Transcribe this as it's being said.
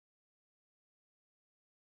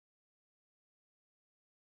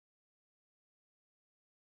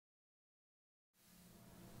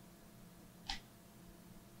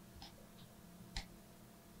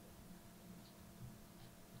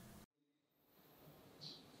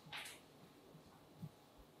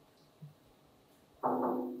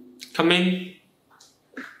Come in.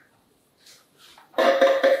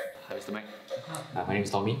 Hi, Mr. Mike. My name is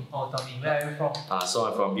Tommy. Oh, Tommy, where are you from? So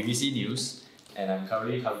I'm from BBC News, and I'm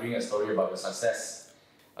currently covering a story about your success.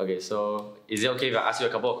 Okay, so is it okay if I ask you a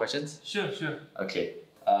couple of questions? Sure. Okay.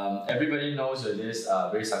 Everybody knows you're this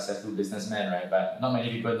very successful businessman, right? But not many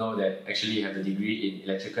people know that actually you have a degree in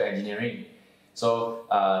electrical engineering. So,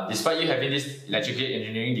 despite you having this electrical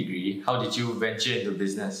engineering degree, how did you venture into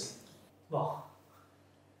business? Wow,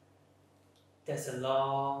 that's a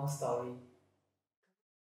long story.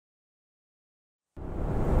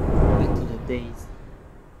 Back to the days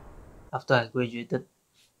after I graduated,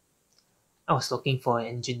 I was looking for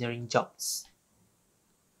engineering jobs,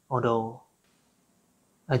 although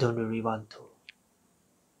I don't really want to.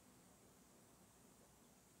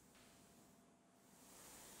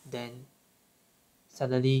 Then,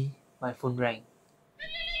 suddenly, my phone rang.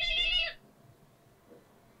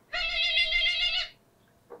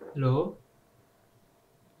 Hello?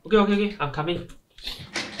 Okay, I'm coming.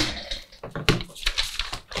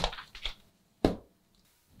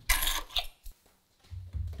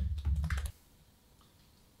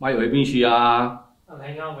咪去邊處啊？ I'm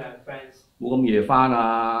hanging out with my friends. 冇咁夜翻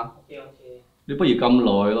啊！ Okay. 你不如咁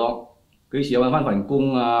耐咯，幾時有揾翻份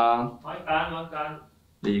工啊？我揀。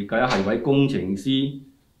你而家係位工程師，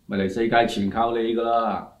咪嚟世界全靠你噶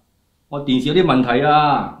啦！我電視有啲問題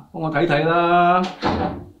啊，幫我睇睇啦。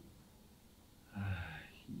唉，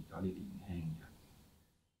而家啲年輕人。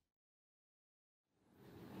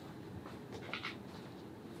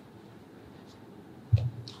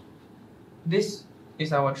This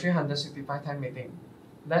is our 365 time meeting.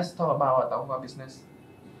 Let's talk about our Taobao business.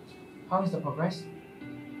 How is the progress?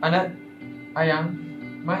 Anand, Ayang,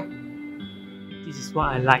 Mike. This is what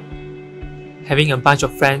I like. Having a bunch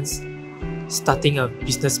of friends, starting a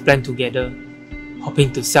business plan together,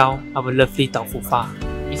 hoping to sell our lovely 豆腐花.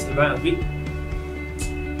 Is everyone agree?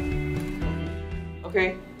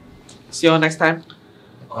 Okay. See you all next time.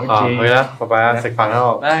 去啦，拜拜啊，食飯啦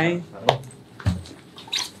我。Bye.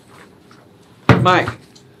 Mike,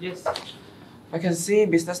 Yes. I can see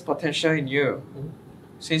business potential in you.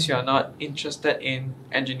 Since you are not interested in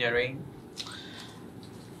engineering,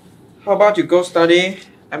 how about you go study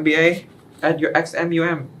MBA at your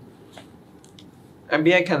XMUM?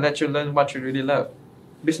 MBA can let you learn what you really love.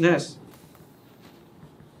 Business.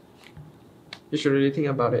 You should really think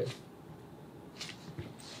about it.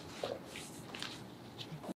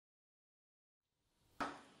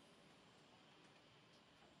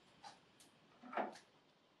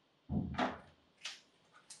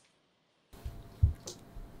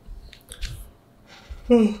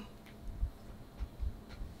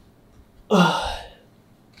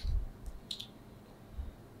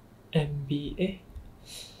 MBA.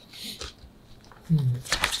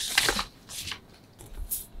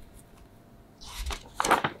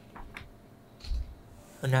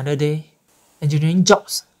 Another day. Engineering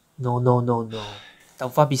jobs. No. 豆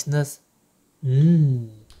花 business. And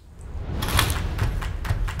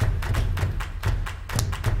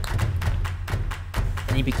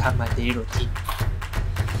it become my daily routine.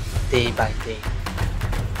 Day by day.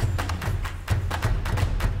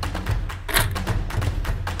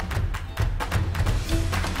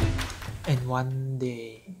 And one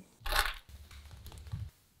day,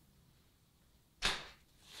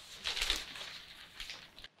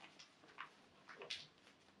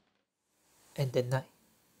 and that night,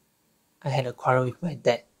 I had a quarrel with my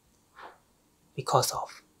dad because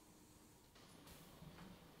of.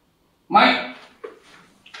 Mike，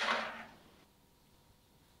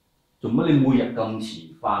做乜你每日咁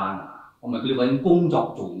遲翻啊？我咪叫你揾工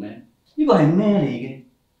作做咩？呢個係咩嚟嘅？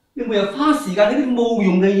你每日花時間喺啲冇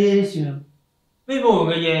用嘅嘢上。咩冇用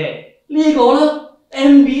嘅嘢？呢個啦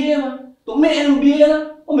MBA 啊嘛，讀咩 MBA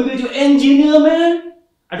啦？我咪叫做 engineer 咩？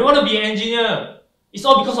 I don't want to be an engineer. It's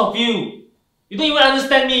all because of you. You don't even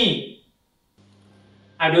understand me.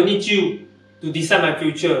 I don't need you to decide my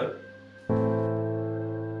future.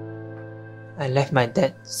 I left my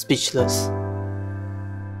dad speechless.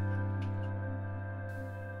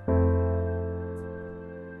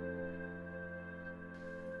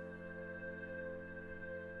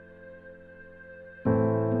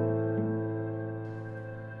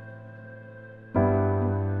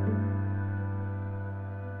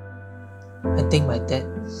 I think my dad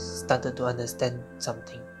started to understand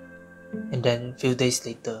something. And then few days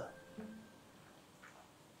later.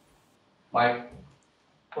 Mike，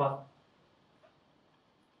 What?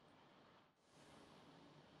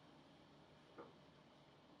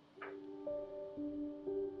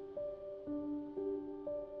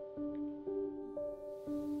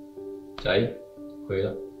 仔，去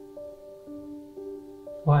啦。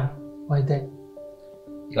 Why? Why that?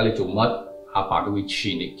 而家你做乜，阿爸都會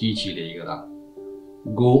全力支持你㗎啦。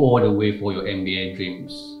Go all the way for your MBA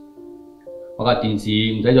dreams。我架電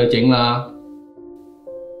視唔使再整啦。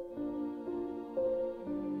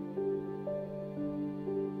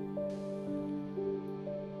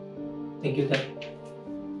Thank you, Dad.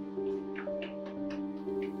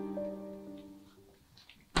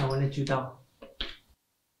 I won't let you down.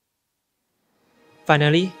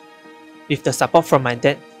 Finally, with the support from my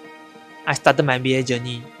dad, I started my MBA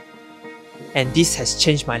journey. And this has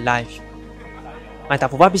changed my life. My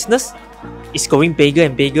Tapuba business is going bigger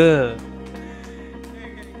and bigger.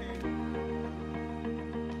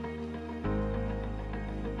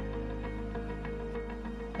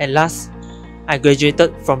 At last, I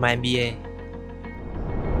graduated from my MBA.